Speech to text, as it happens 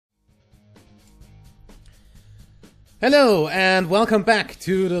Hello, and welcome back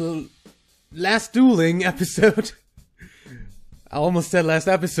to the last dueling episode. I almost said last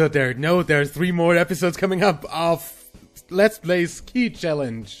episode there. No, there's 3 more episodes coming up of Let's Play Ski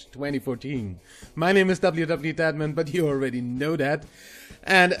Challenge 2014. My name is WW Dadman, but you already know that.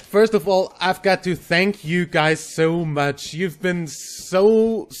 And first of all, I've got to thank you guys so much. You've been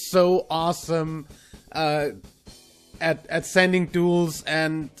so awesome at sending duels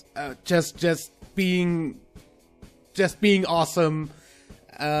and just being awesome,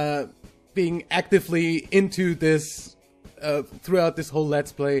 being actively into this throughout this whole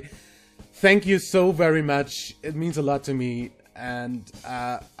Let's Play. Thank you so very much. It means a lot to me, and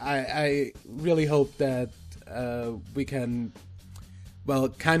I really hope that we can, well,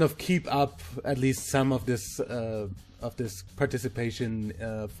 kind of keep up at least some of this participation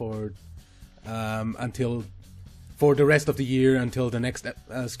for the rest of the year until the next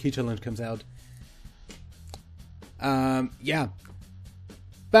ski challenge comes out. Yeah.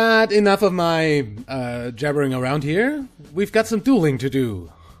 But enough of my jabbering around here. We've got some dueling to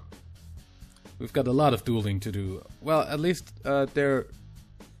do. We've got a lot of dueling to do. Well, at least they're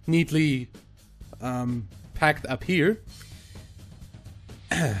neatly packed up here.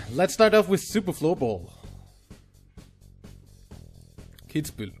 Let's start off with Super Floorball.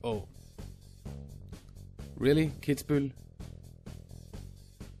 Kitzbühel. Oh. Really? Kitzbühel?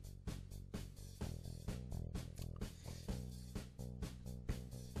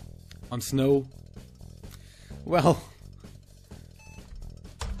 On snow? Well,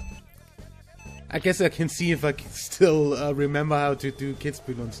 I guess I can see if I can still remember how to do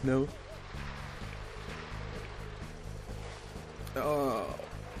Kitzbühel on snow. Oh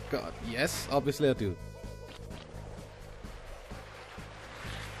god, yes, obviously I do.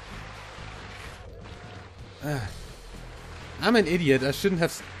 I'm an idiot, I shouldn't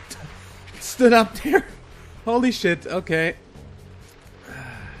have stood up there. Holy shit, okay.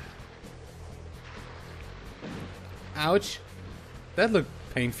 Ouch. That looked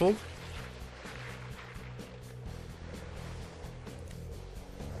painful.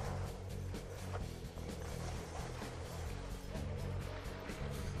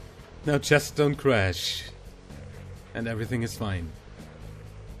 Now just don't crash. And everything is fine.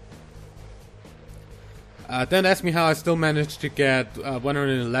 Don't ask me how I still managed to get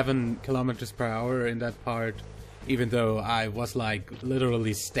 111 kilometers per hour in that part, even though I was like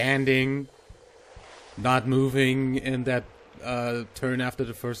literally standing, not moving in that turn after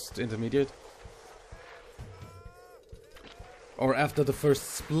the first intermediate. Or after the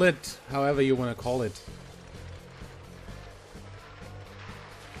first split, however you want to call it.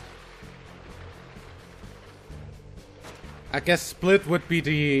 I guess split would be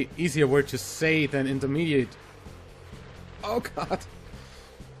the easier word to say than intermediate. Oh god.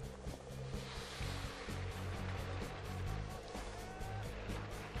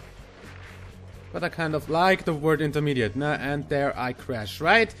 But I kind of like the word intermediate. Nah, and there I crash,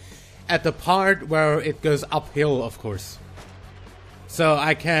 right? At the part where it goes uphill, of course. So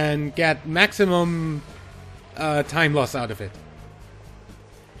I can get maximum time loss out of it.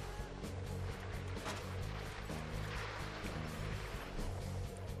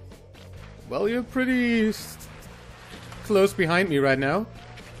 Well, you're pretty close behind me right now.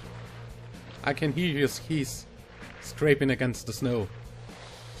 I can hear your skis scraping against the snow.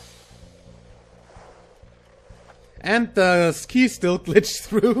 And the ski still glitched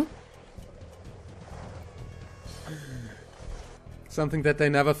through. Something that they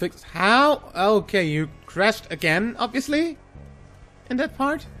never fixed. How? Okay, you crashed again, obviously? In that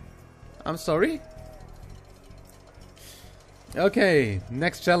part? I'm sorry. Okay,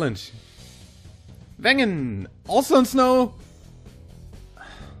 next challenge. Wengen! Also on snow?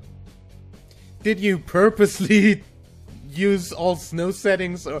 Did you purposely use all snow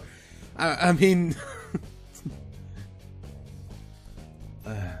settings? Or I mean...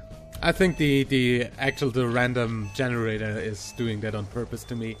 I think the random generator is doing that on purpose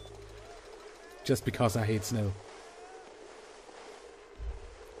to me. Just because I hate snow.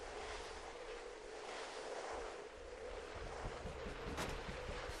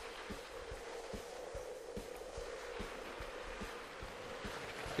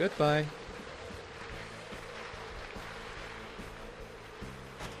 Goodbye.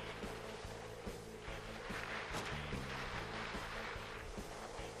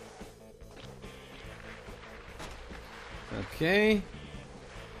 Okay.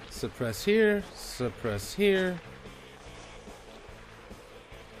 Suppress here, suppress here.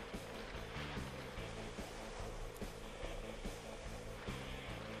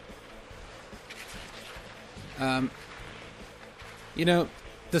 You know,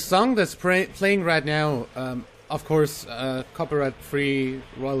 the song that's playing right now of course, copyright-free,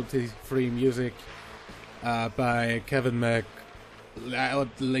 royalty-free music by Kevin MacLeod,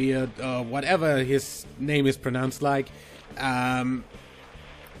 or whatever his name is pronounced like, from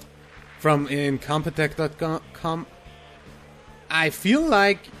incompetech.com. I feel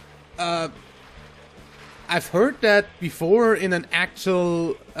like I've heard that before in an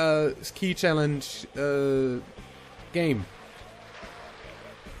actual ski challenge game.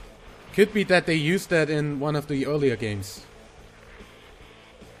 Could be that they used that in one of the earlier games.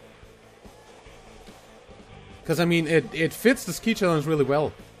 Because, I mean, it fits the ski challenge really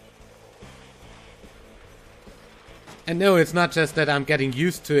well. And no, it's not just that I'm getting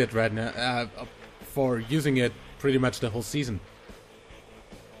used to it right now, for using it pretty much the whole season.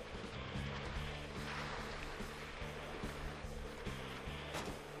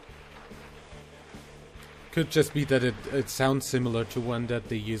 Could just be that it sounds similar to one that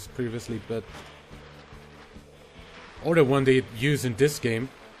they used previously, but... Or the one they use in this game.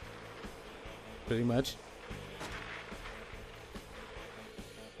 Pretty much.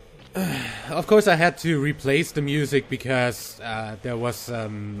 Of course I had to replace the music because there was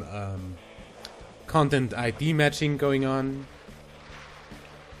some content ID matching going on.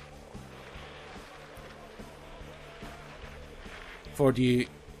 For the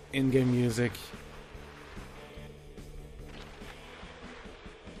in-game music.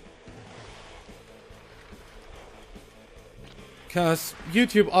 Because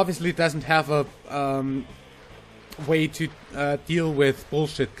YouTube obviously doesn't have a way to deal with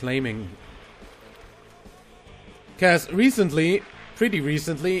bullshit claiming. Because recently, pretty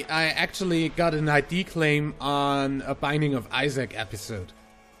recently, I actually got an ID claim on a Binding of Isaac episode.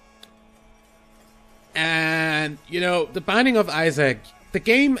 And, you know, the Binding of Isaac, the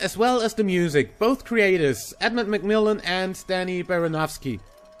game as well as the music, both creators, Edmund Macmillan and Danny Baranovsky,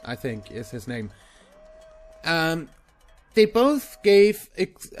 I think is his name. They both gave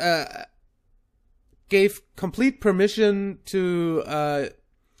complete permission to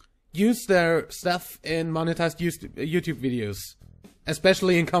use their stuff in monetized YouTube videos.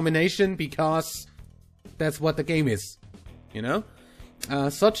 Especially in combination, because that's what the game is. You know?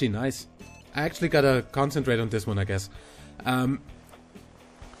 Sochi, nice. I actually gotta concentrate on this one, I guess.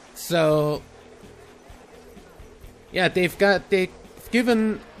 So... yeah, they've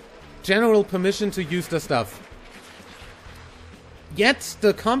given general permission to use the stuff. Yet,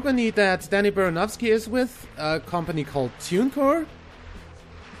 the company that Danny Baranovsky is with, a company called TuneCore,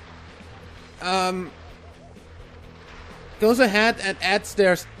 goes ahead and adds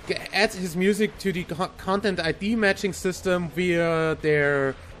his music to the content ID matching system via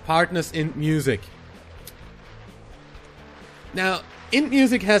their partners in Music. Now, Int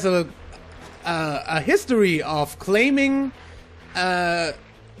Music has a history of claiming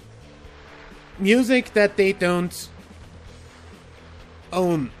music that they don't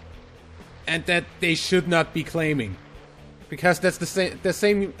own and that they should not be claiming, because that's the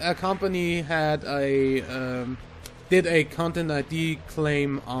same company had did a content ID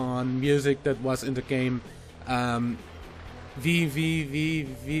claim on music that was in the game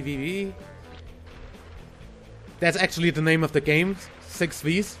VVVVVV. That's actually the name of the game, 6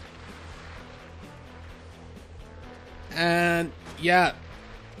 V's. And yeah,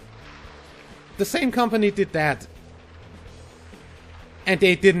 the same company did that. And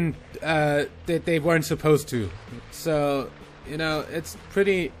they didn't, they weren't supposed to. So, you know, it's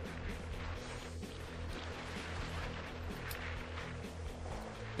pretty...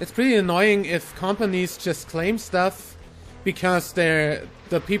 It's pretty annoying if companies just claim stuff because the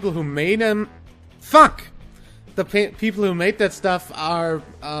people who made them... Fuck! The people who made that stuff are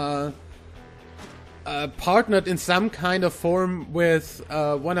partnered in some kind of form with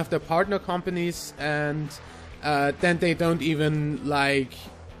one of their partner companies, and then they don't even like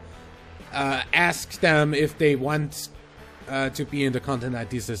ask them if they want to be in the content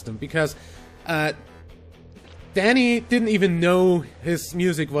ID system, because Danny didn't even know his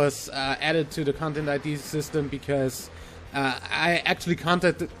music was added to the content ID system, because I actually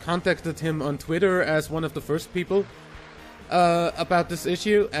contacted him on Twitter as one of the first people about this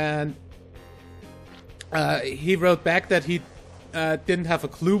issue, and he wrote back that he didn't have a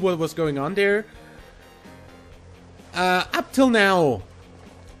clue what was going on there. Up till now,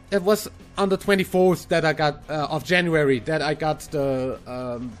 it was on the 24th that I got of January that I got the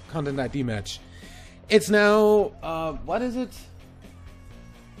content ID match. It's now what is it?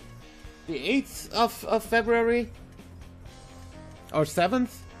 The 8th of February or 7th?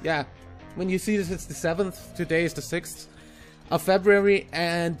 Yeah, when you see this, it's the 7th. Today is the 6th of February,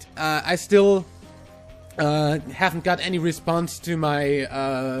 and I still haven't got any response to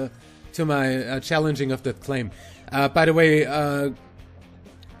my challenging of that claim. By the way,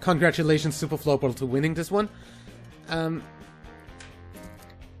 congratulations, Super Floorball, to winning this one. Bormio.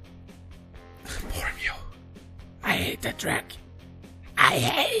 I hate that track. I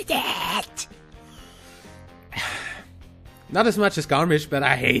hate it! Not as much as Garmisch, but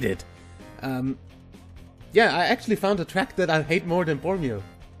I hate it. Yeah, I actually found a track that I hate more than Bormio.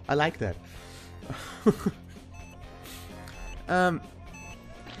 I like that.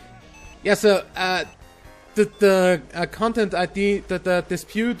 Yeah, so, the content ID, the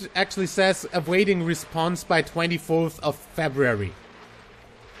dispute actually says awaiting response by 24th of February.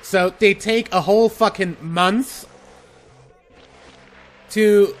 So they take a whole fucking month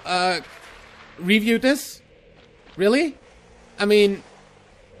to review this? Really? I mean,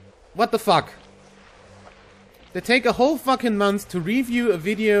 what the fuck? They take a whole fucking month to review a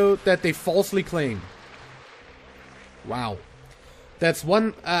video that they falsely claim. Wow. That's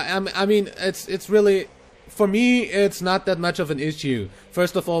one, I mean, it's really, for me, it's not that much of an issue.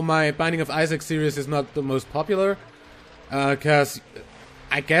 First of all, my Binding of Isaac series is not the most popular, cause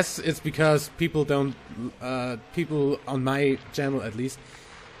I guess it's because people don't, people on my channel at least,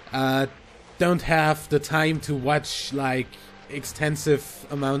 don't have the time to watch, like, extensive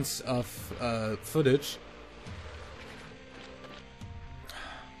amounts of, footage.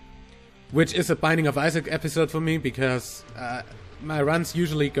 Which is a Binding of Isaac episode for me, because, my runs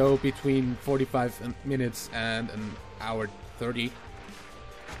usually go between 45 minutes and an hour 30.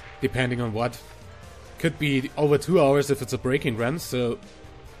 Depending on what. Could be over 2 hours if it's a breaking run, so...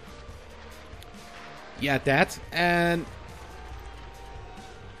 yeah, that. And...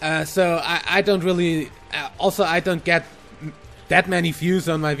 so I don't really... also, I don't get that many views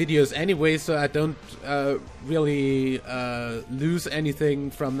on my videos anyway, so I don't really lose anything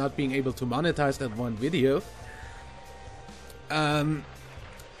from not being able to monetize that one video.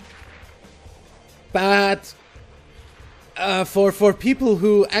 But for people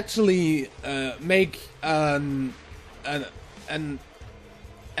who actually make at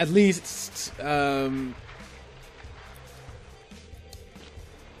least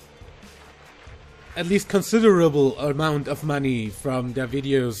considerable amount of money from their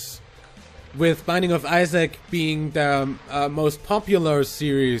videos, with Binding of Isaac being the most popular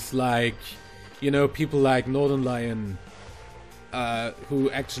series, like, you know, people like Northern Lion, who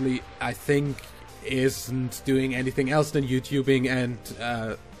actually, I think, isn't doing anything else than YouTubing and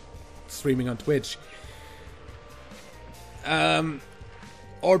streaming on Twitch.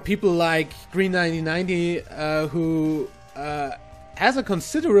 Or people like Green9090, who has a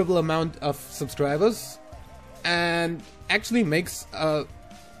considerable amount of subscribers and actually makes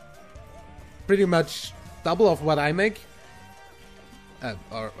pretty much double of what I make,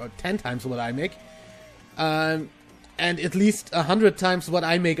 or 10 times what I make, and at least 100 times what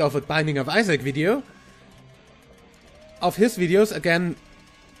I make of a Binding of Isaac video. Of his videos, again,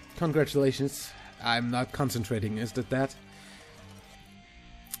 congratulations. I'm not concentrating, is that?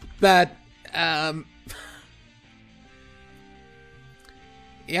 But,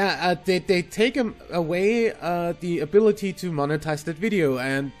 yeah, they take away the ability to monetize that video,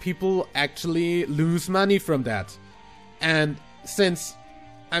 and people actually lose money from that. And since,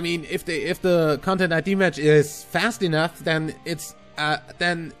 I mean, if the content ID match is fast enough, then it's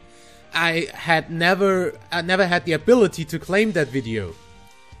then I never had the ability to claim that video.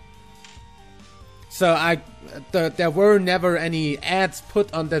 So there were never any ads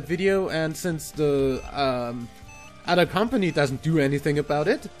put on that video, and since the other company doesn't do anything about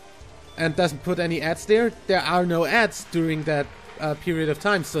it and doesn't put any ads there, there are no ads during that period of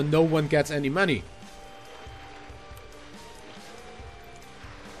time, so no one gets any money.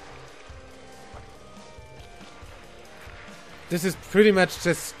 This is pretty much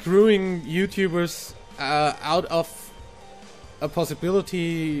just screwing YouTubers out of a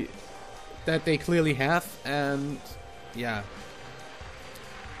possibility that they clearly have, and yeah.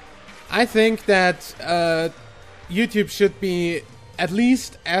 I think that YouTube should be at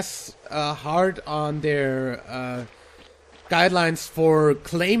least as hard on their guidelines for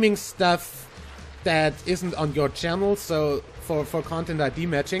claiming stuff that isn't on your channel, so for content ID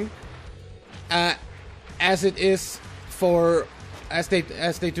matching, as it is for as they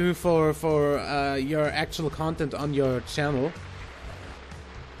do for your actual content on your channel.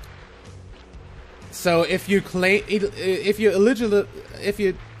 So if you claim, if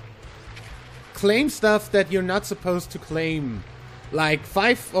you claim stuff that you're not supposed to claim, like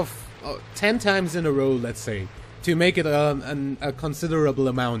 5 or 10 times in a row, let's say, to make it a considerable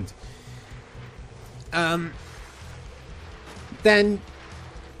amount, then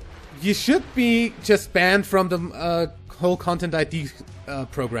you should be just banned from the whole content ID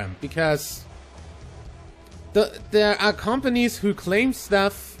program, because there are companies who claim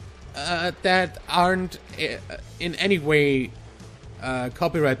stuff that aren't in any way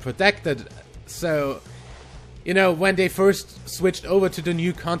copyright protected. So, you know, when they first switched over to the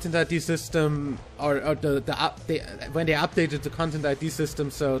new content ID system, or when they updated the content ID system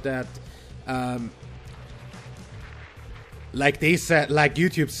so that, like they said, like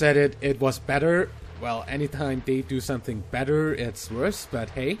YouTube said it was better. Well, anytime they do something better, it's worse. But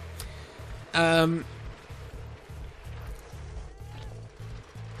hey,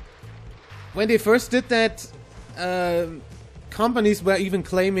 when they first did that, companies were even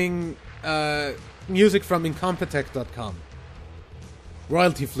claiming music from Incompetech.com,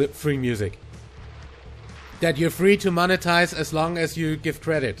 royalty-free music, that you're free to monetize as long as you give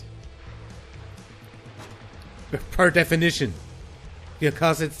credit, per definition,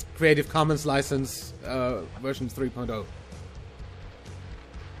 because it's Creative Commons license version 3.0.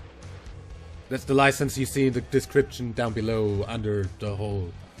 That's the license you see in the description down below under the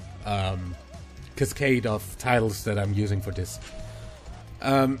whole cascade of titles that I'm using for this.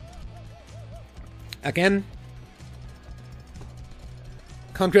 Again,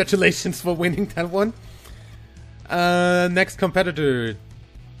 congratulations for winning that one. Next competitor.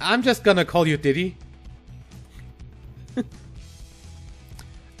 I'm just gonna call you Diddy.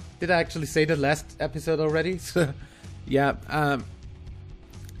 Did I actually say that last episode already? So, yeah.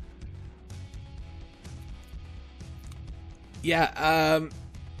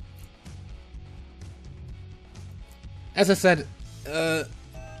 As I said,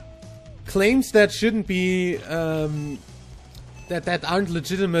 claims that shouldn't be that aren't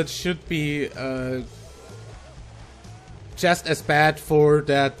legitimate should be just as bad for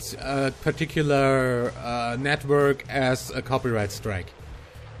that particular network as a copyright strike.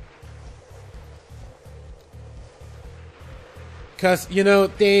 Because, you know,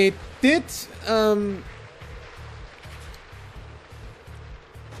 they did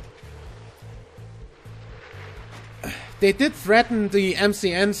they did threaten the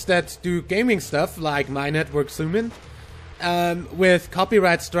MCNs that do gaming stuff, like My Network Sumin, with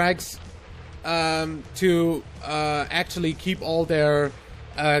copyright strikes to actually keep all their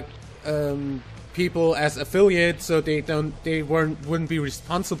people as affiliates, so they wouldn't be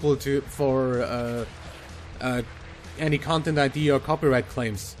responsible for any content ID or copyright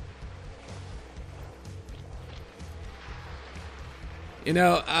claims. You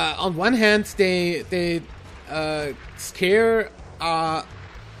know, on one hand, they scare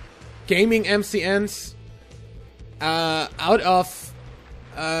gaming MCNs out of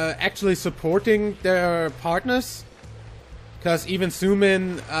actually supporting their partners, because even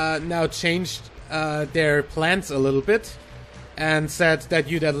Sumin now changed their plans a little bit and said that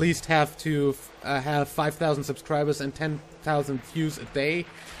you'd at least have to have 5,000 subscribers and 10,000 views a day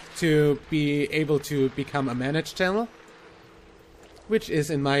to be able to become a managed channel, which is,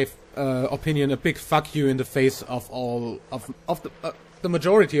 in my opinion, a big fuck you in the face of all of the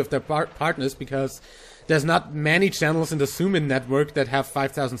majority of their partners, because there's not many channels in the Sumin network that have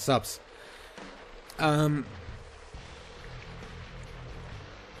 5,000 subs.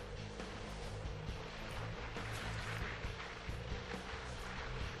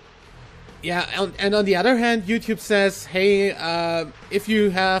 Yeah, and on the other hand, YouTube says, hey, if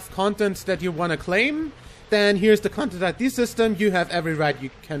you have content that you want to claim, then here's the content ID system. You have every right. You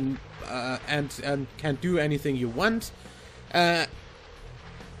can and can do anything you want.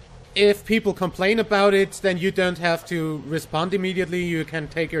 If people complain about it, then you don't have to respond immediately. You can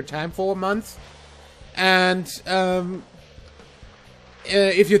take your time for a month, and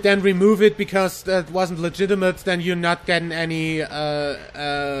if you then remove it because that wasn't legitimate, then you're not getting any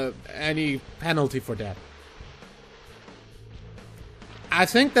penalty for that. I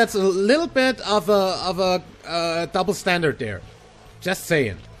think that's a little bit of a double standard there. Just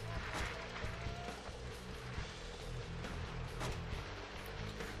saying.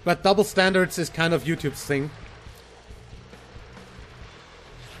 But double standards is kind of YouTube's thing.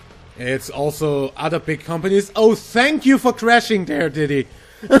 It's also other big companies. Oh, thank you for crashing there, Diddy.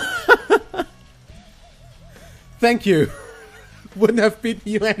 Thank you. Wouldn't have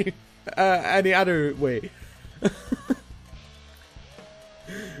beaten you any other way.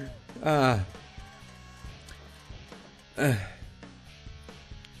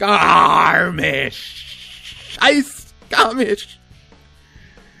 Garmisch. Scheiß Garmisch.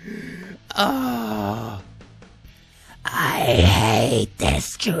 Oh. I hate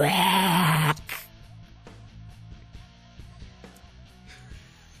this track.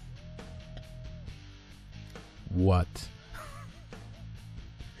 What?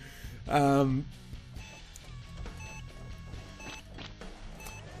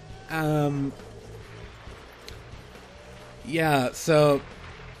 Yeah, so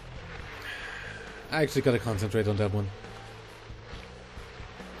I actually gotta concentrate on that one.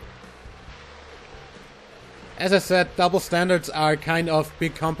 As I said, double standards are kind of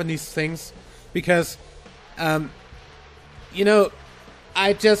big companies' things, because, you know,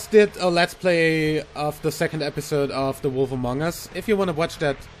 I just did a Let's Play of the second episode of The Wolf Among Us. If you want to watch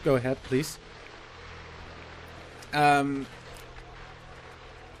that, go ahead, please. And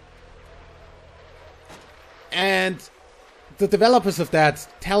the developers of that,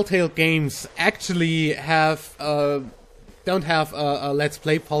 Telltale Games, actually have don't have a Let's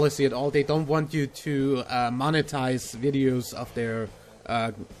Play policy at all. They don't want you to monetize videos of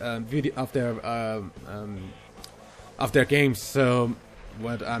their games. So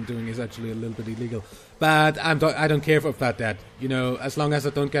what I'm doing is actually a little bit illegal, but I don't care about that. You know, as long as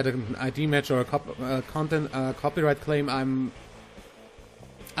I don't get an ID match or a copyright claim, I'm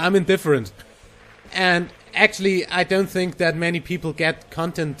indifferent. And actually, I don't think that many people get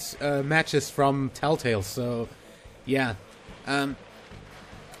content matches from Telltale. So yeah.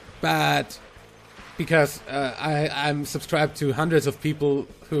 But because I'm subscribed to hundreds of people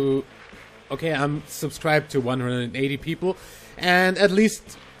who, okay, I'm subscribed to 180 people, and at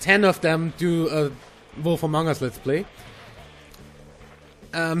least 10 of them do a Wolf Among Us Let's Play.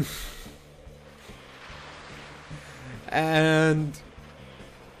 And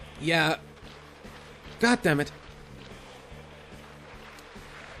yeah, god damn it.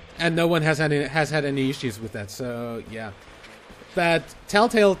 And no one has had any issues with that, so yeah. But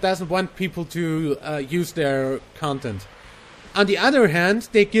Telltale doesn't want people to use their content. On the other hand,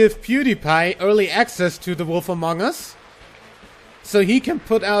 they give PewDiePie early access to The Wolf Among Us, so he can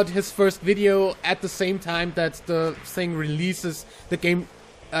put out his first video at the same time that the thing releases, the game,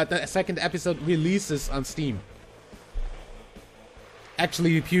 the second episode releases on Steam.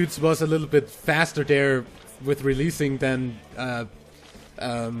 Actually, Pewds was a little bit faster there with releasing than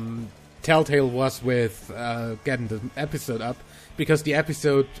Telltale was with getting the episode up, because the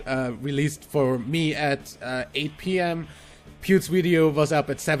episode released for me at 8 PM, Pewds' video was up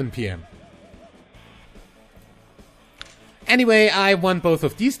at 7 PM. Anyway, I won both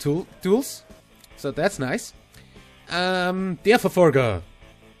of these duels, so that's nice. Der Verfolger,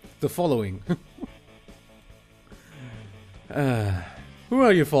 the following. Who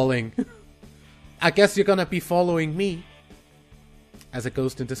are you following? I guess you're gonna be following me as a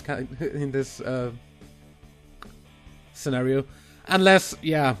ghost in this scenario. Unless,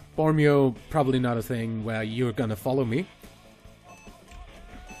 yeah, Bormio, probably not a thing where you're gonna follow me.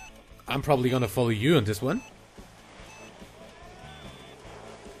 I'm probably gonna follow you on this one.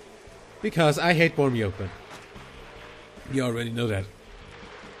 Because I hate Bormio, but you already know that.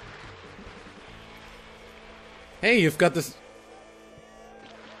 Hey, you've got this...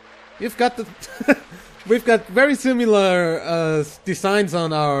 You've got the... We've got very similar designs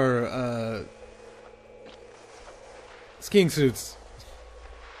on our skiing suits.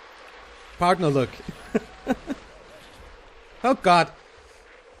 Partner look. Oh god.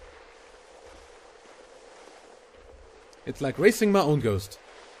 It's like racing my own ghost.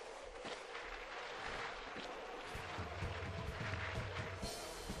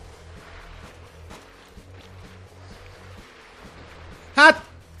 Ha!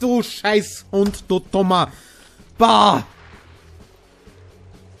 Du Scheißhund, du Dummer! Bah!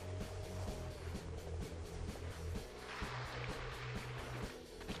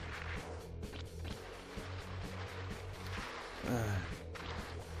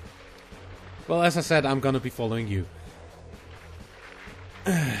 Well, as I said, I'm gonna be following you.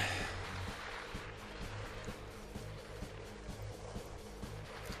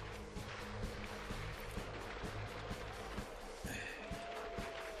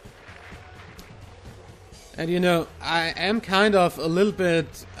 And you know, I am kind of a little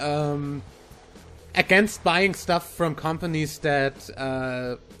bit against buying stuff from companies that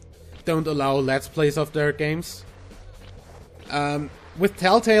don't allow Let's Plays of their games. With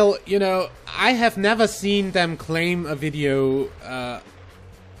Telltale, you know, I have never seen them claim a video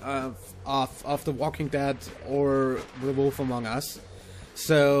of The Walking Dead or The Wolf Among Us.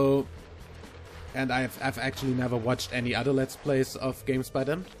 So, and I've actually never watched any other Let's Plays of games by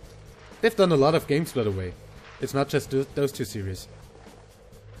them. They've done a lot of games, by the way. It's not just those two series.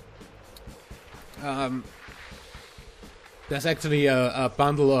 There's actually a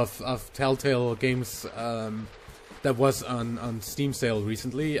bundle of Telltale games that was on Steam sale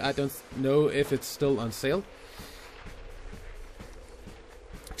recently. I don't know if it's still on sale.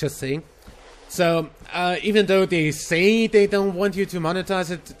 Just saying. So, even though they say they don't want you to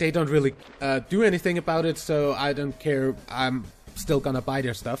monetize it, they don't really do anything about it, so I don't care. I'm still gonna buy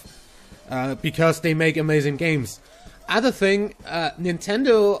their stuff because they make amazing games. Other thing,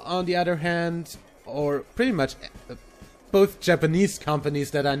 Nintendo, on the other hand, or pretty much both Japanese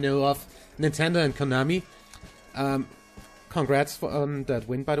companies that I know of, Nintendo and Konami. Congrats on that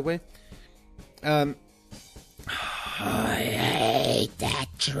win, by the way. I hate that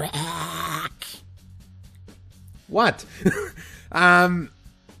track. What?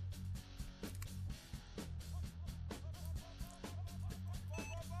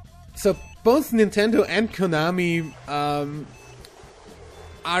 So both Nintendo and Konami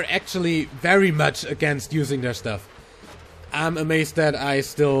are actually very much against using their stuff. I'm amazed that I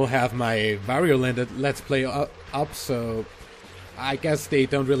still have my Wario Land Let's Play up, so I guess they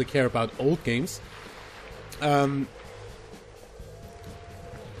don't really care about old games.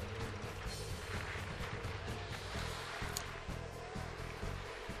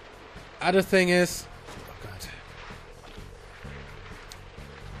 Other thing is... oh god.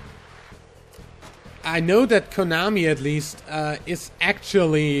 I know that Konami, at least, is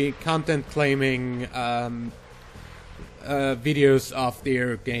actually content claiming videos of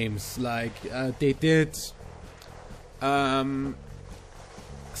their games. Like, they did Silent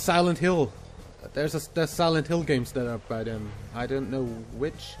Hill. There's Silent Hill games that are by them. I don't know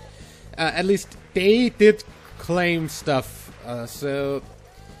which. At least they did claim stuff. So,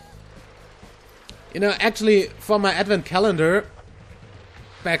 you know, actually, for my advent calendar,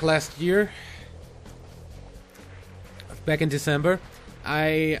 back last year, back in December,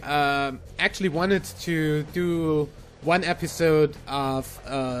 I actually wanted to do one episode of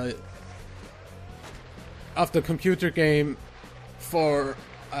the computer game for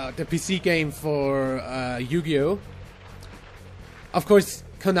the PC game for Yu-Gi-Oh! Of course,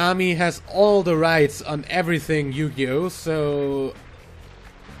 Konami has all the rights on everything Yu-Gi-Oh! So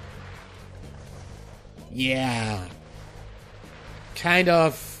yeah, kind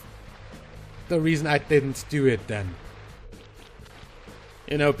of the reason I didn't do it then.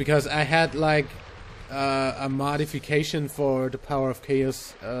 You know, because I had like a modification for the Power of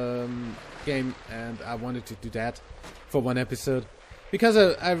Chaos game, and I wanted to do that for one episode. Because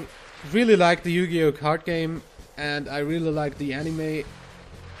I really like the Yu-Gi-Oh! Card game, and I really like the anime.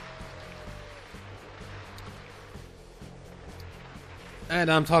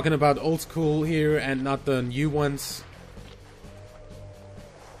 And I'm talking about old school here and not the new ones.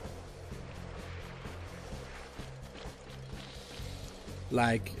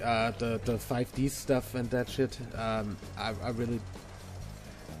 Like the 5D stuff and that shit. I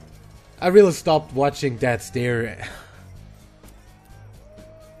really stopped watching that stare.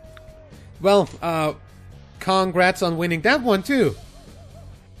 Well, congrats on winning that one too.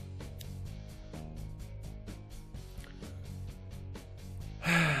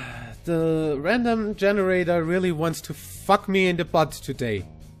 The random generator really wants to fuck me in the butt today.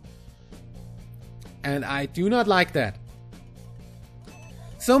 And I do not like that.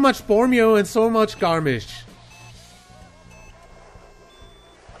 So much Bormio and so much Garmish.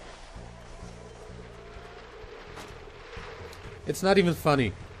 It's not even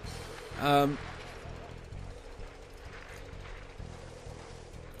funny.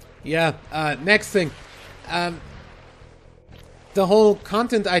 Yeah, next thing. The whole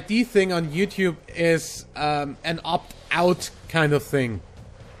content ID thing on YouTube is an opt-out kind of thing.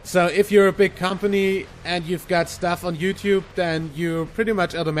 So if you're a big company and you've got stuff on YouTube, then you're pretty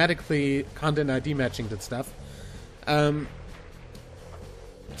much automatically content ID matching that stuff.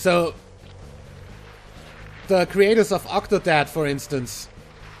 So the creators of Octodad, for instance,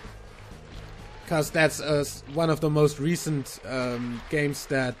 because that's one of the most recent games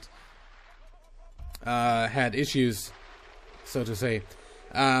that had issues, so to say.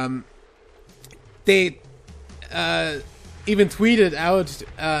 They even tweeted out,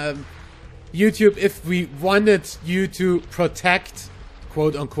 YouTube, if we wanted you to protect,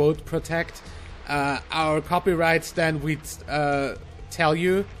 quote unquote, protect our copyrights, then we'd tell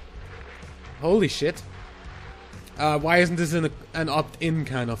you. Holy shit. Why isn't this an opt-in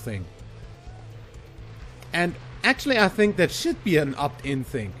kind of thing? And actually, I think that should be an opt-in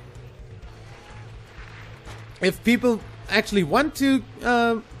thing. If people actually want to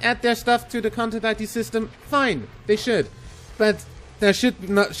add their stuff to the content ID system, fine, they should. But there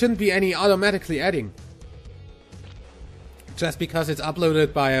shouldn't be any automatically adding. Just because it's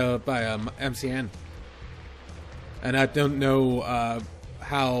uploaded by a MCN. And I don't know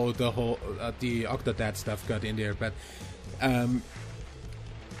how the whole the Octodad stuff got in there, but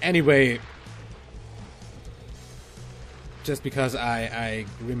anyway, just because I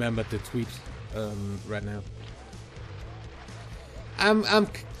remembered the tweet right now. I'm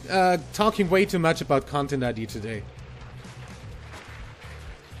talking way too much about content ID today.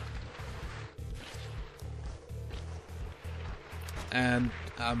 and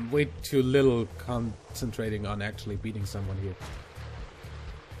I'm way too little concentrating on actually beating someone here.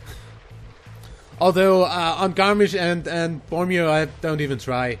 Although on Garmisch and Bormio I don't even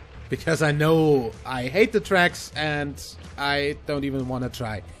try, because I know I hate the tracks and I don't even want to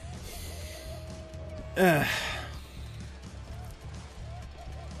try.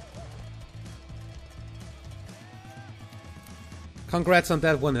 Congrats on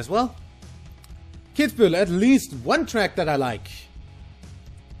that one as well. Kitzbühel, at least one track that I like.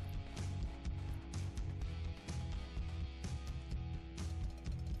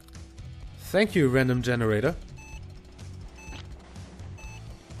 Thank you, random generator.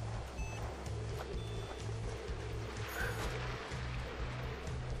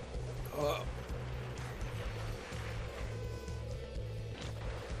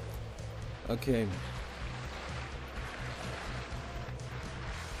 Okay.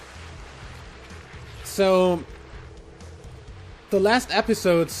 So, the last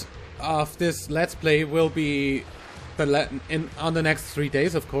episodes of this Let's Play will be on the next 3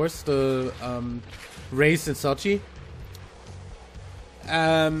 days, of course. The race in Sochi.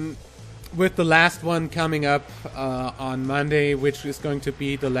 With the last one coming up on Monday, which is going to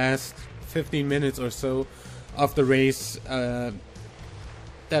be the last 15 minutes or so of the race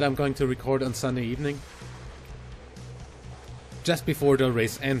that I'm going to record on Sunday evening. Just before the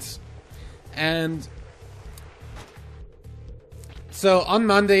race ends. And so on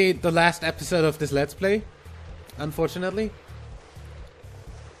Monday, the last episode of this Let's Play, unfortunately.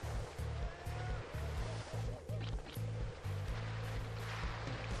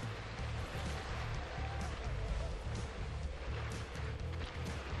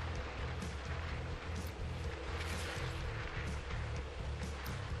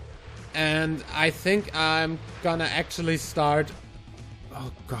 And I think I'm gonna actually start...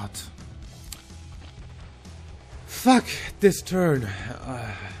 Oh god. Fuck this turn.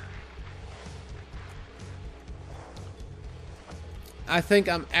 I think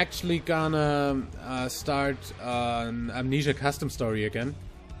I'm actually gonna start an Amnesia custom story again.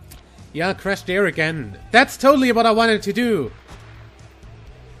 Yeah, crash there again. That's totally what I wanted to do.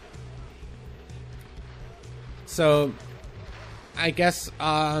 So, I guess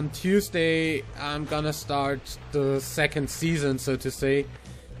on Tuesday I'm gonna start the second season, so to say,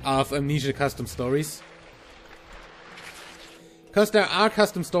 of Amnesia custom stories. Because there are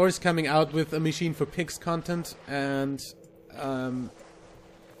custom stories coming out with a Machine for Pigs content, and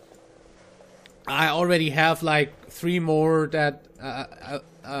I already have like 3 more that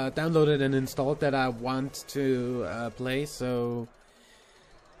downloaded and installed that I want to play. So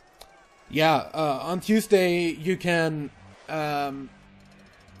yeah, on Tuesday you can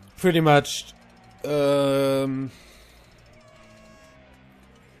pretty much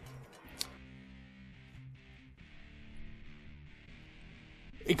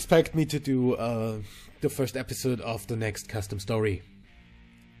expect me to do the first episode of the next custom story.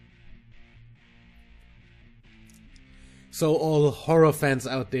 So all horror fans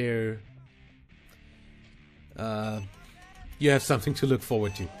out there, you have something to look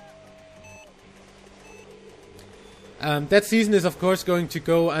forward to. That season is of course going to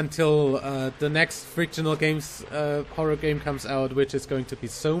go until the next Frictional Games horror game comes out, which is going to be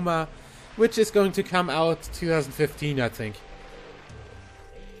Soma, which is going to come out 2015, I think.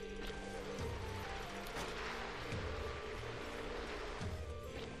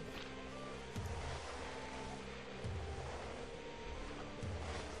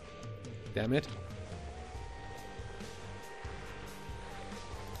 Damn it.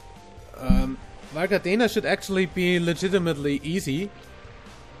 Vargadena should actually be legitimately easy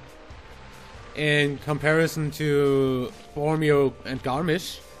in comparison to Bormio and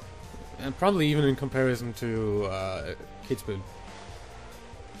Garmisch, and probably even in comparison to Kitzbühel.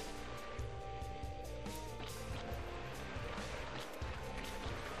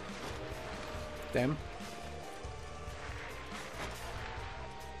 Damn.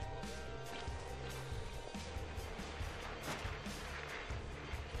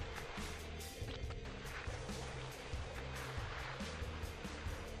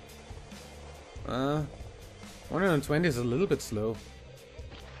 Uh, 120 is a little bit slow.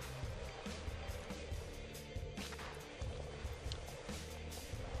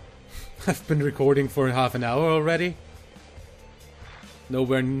 I've been recording for half an hour already.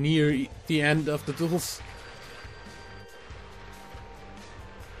 Nowhere near the end of the duels.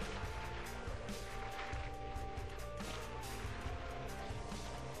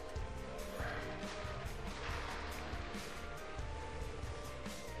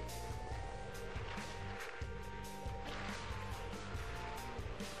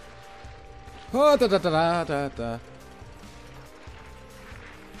 Oh, da da da da da da.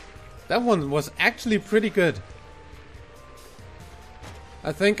 That one was actually pretty good.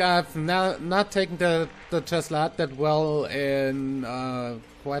 I think I've now not taken the Tesla that well in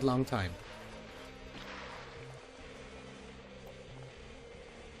quite a long time.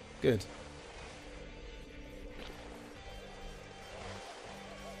 Good.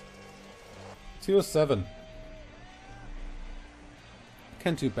 $207.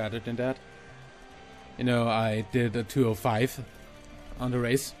 Can't do better than that. You know, I did a 205 on the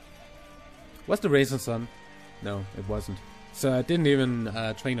race. Was the race on Sun? No, it wasn't. So I didn't even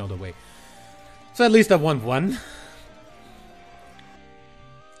train all the way. So at least I won one.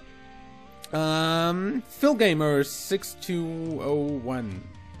 Phil Gamer 6201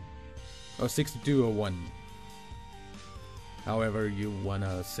 or 6201. However you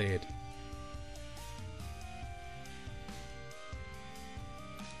wanna say it.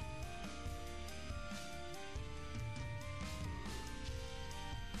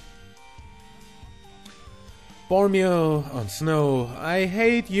 Bormio on snow. I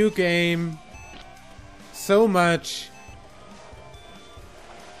hate you, game, so much.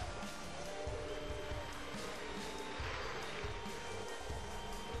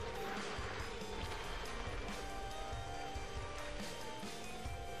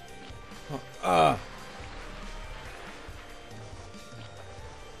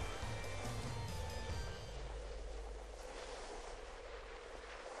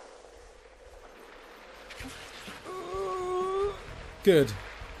 Good.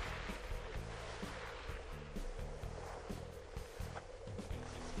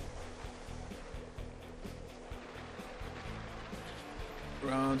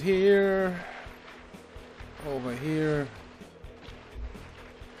 Around here. Over here.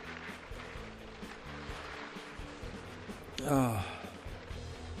 Ah.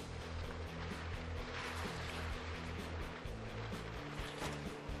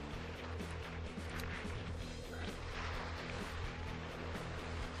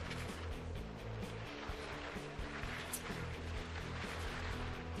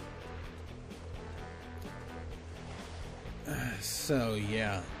 So,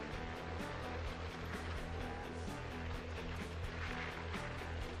 yeah.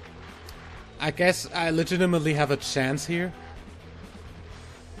 I guess I legitimately have a chance here.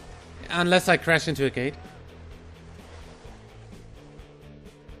 Unless I crash into a gate.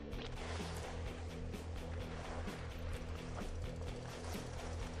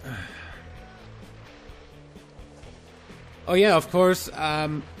 Oh yeah, of course,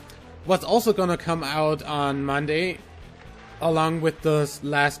 what's also gonna come out on Monday, along with the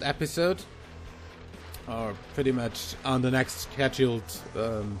last episode, or pretty much on the next scheduled,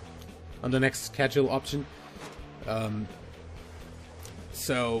 option.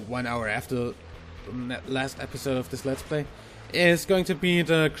 So 1 hour after the last episode of this Let's Play is going to be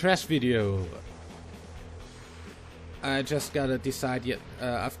the crash video. I just gotta decide yet.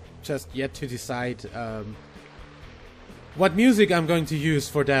 I've just yet to decide what music I'm going to use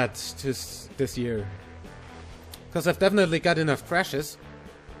for that this year. Because I've definitely got enough crashes.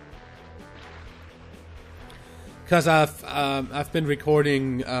 Because I've been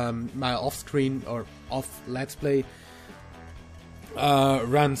recording my off-screen or off Let's Play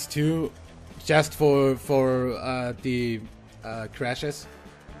runs too, just for the crashes.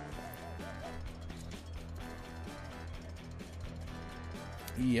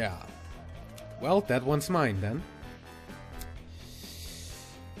 Yeah. Well, that one's mine then.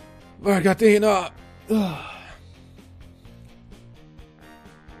 Vargatina.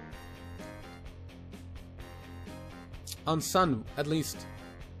 On Sun, at least.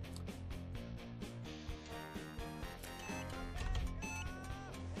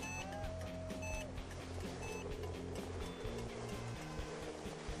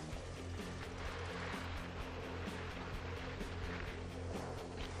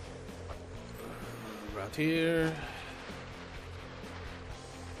 Right here.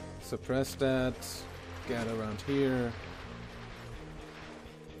 Suppress that. Get around here.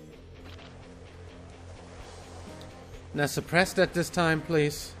 Now suppress that this time,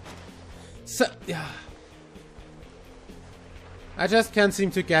 please. Yeah. I just can't seem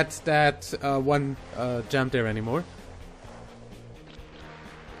to get that one jump there anymore.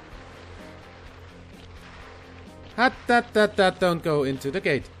 That don't go into the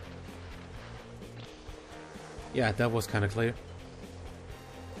gate. Yeah, that was kind of clear.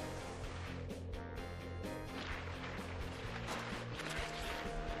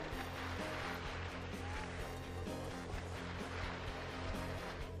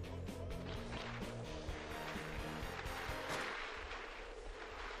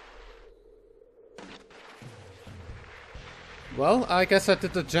 Well, I guess I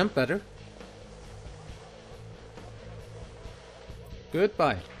did the jump better.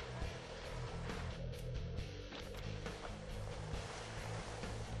 Goodbye.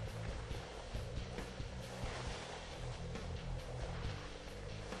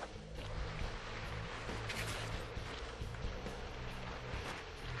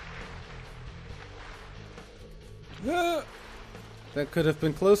 That could have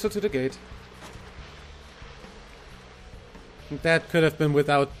been closer to the gate. That could have been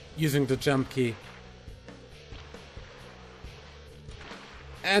without using the jump key.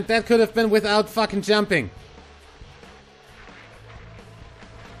 And that could have been without fucking jumping.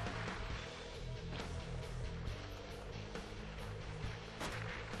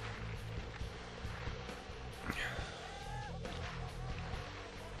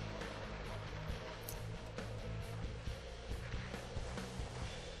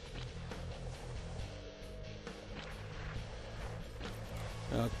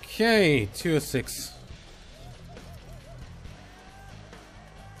 Okay, 206.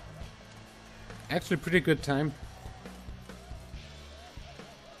 Actually, pretty good time.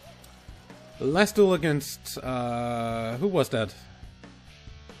 Last duel against who was that?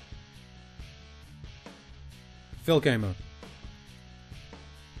 Phil Gamer.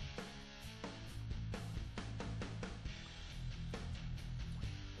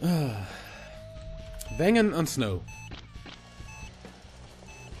 Wengen on snow.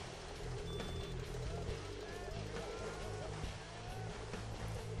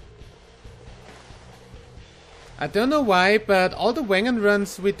 I don't know why, but all the Wengen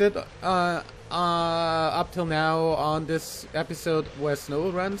runs we did up till now on this episode were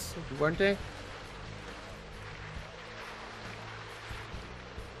snow runs, weren't they?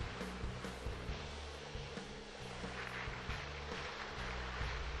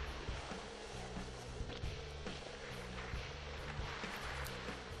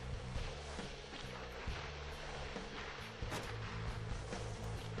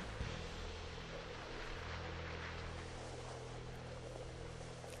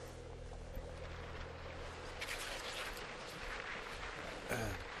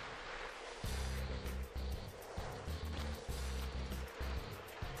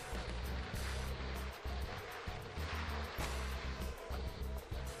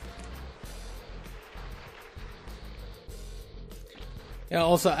 Yeah,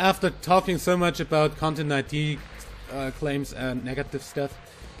 also after talking so much about content ID claims and negative stuff,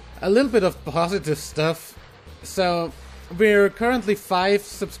 a little bit of positive stuff. So, we're currently 5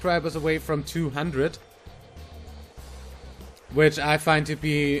 subscribers away from 200, which I find to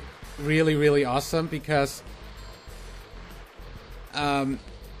be really, really awesome because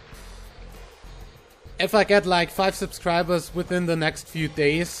if I get like 5 subscribers within the next few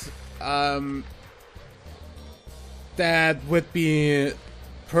days, that would be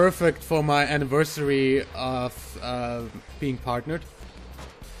perfect for my anniversary of being partnered.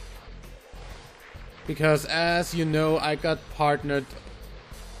 Because as you know, I got partnered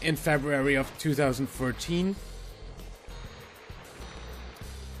in February of 2013.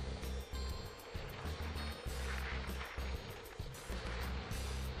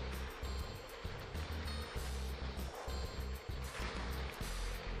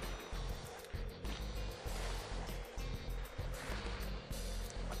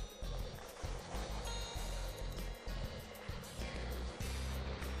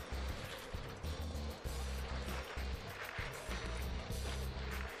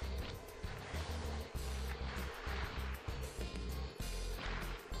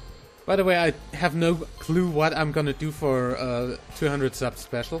 By the way, I have no clue what I'm gonna do for 200 sub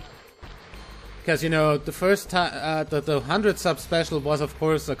special. Because, you know, the first time, the 100 sub special was of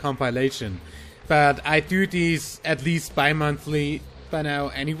course a compilation. But I do these at least bi-monthly by now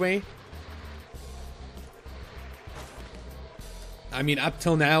anyway. I mean, up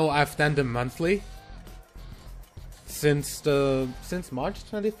till now I've done them monthly. Since March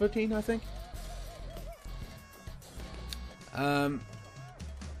 2013, I think.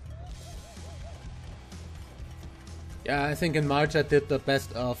 Yeah, I think in March I did the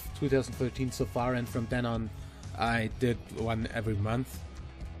best of 2013 so far, and from then on I did one every month.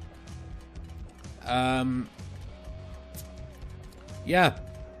 Yeah,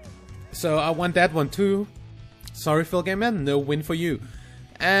 so I won that one too. Sorry, Phil Game Man, no win for you.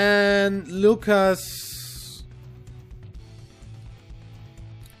 And Lucas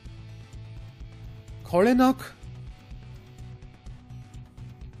Kolenok?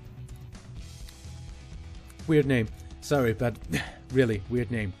 Weird name. Sorry, but really,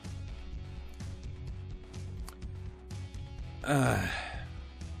 weird name. I'm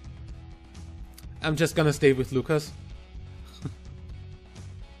just gonna stay with Lucas.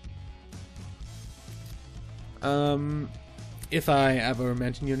 If I ever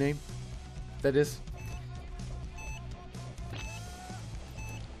mention your name, that is.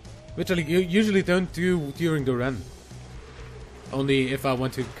 Which I usually don't do during the run. Only if I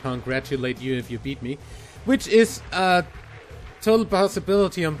want to congratulate you if you beat me. Which is a total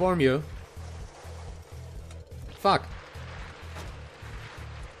possibility on Bormio. Fuck.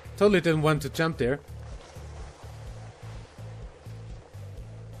 Totally didn't want to jump there.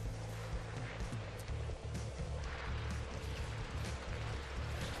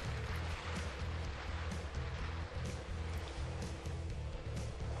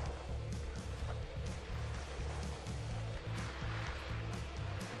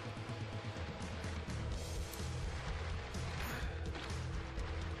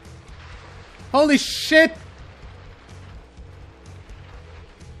 Holy shit!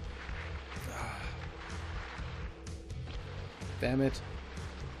 Damn it.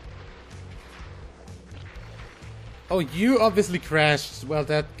 Oh, you obviously crashed. Well,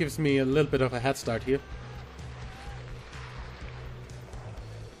 that gives me a little bit of a head start here.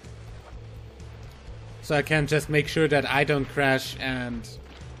 So I can just make sure that I don't crash and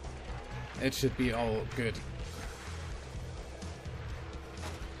it should be all good.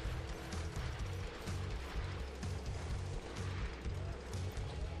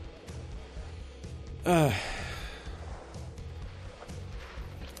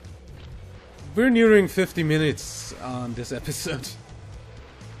 We're nearing 50 minutes on this episode.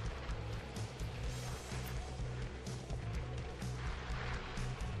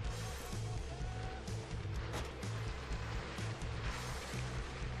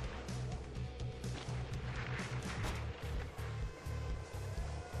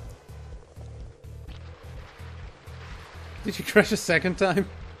 Did you crash a second time?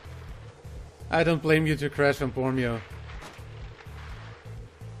 I don't blame you to crash on Bormio.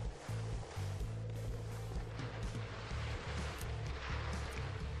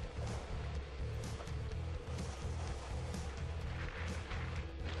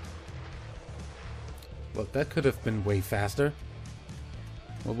 Well, that could have been way faster.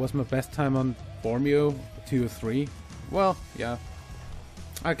 What was my best time on Bormio? 2:03? Well, yeah.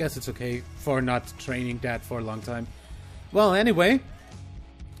 I guess it's okay for not training that for a long time. Well, anyway.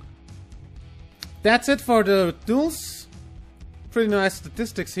 That's it for the duels. Pretty nice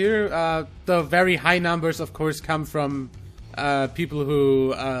statistics here. The very high numbers, of course, come from people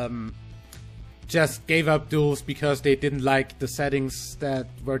who just gave up duels because they didn't like the settings that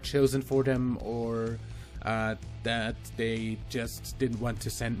were chosen for them, or that they just didn't want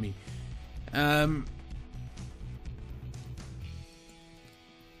to send me.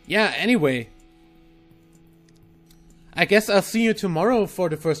 Yeah, anyway. I guess I'll see you tomorrow for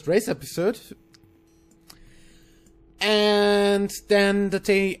the first race episode. And then the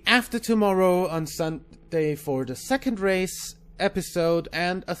day after tomorrow on Sunday for the second race episode,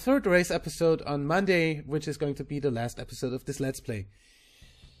 and a third race episode on Monday, which is going to be the last episode of this Let's Play.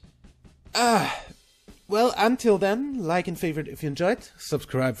 Well, until then, like and favorite if you enjoyed,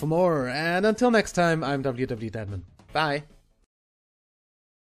 subscribe for more, and until next time, I'm WW Deadman. Bye.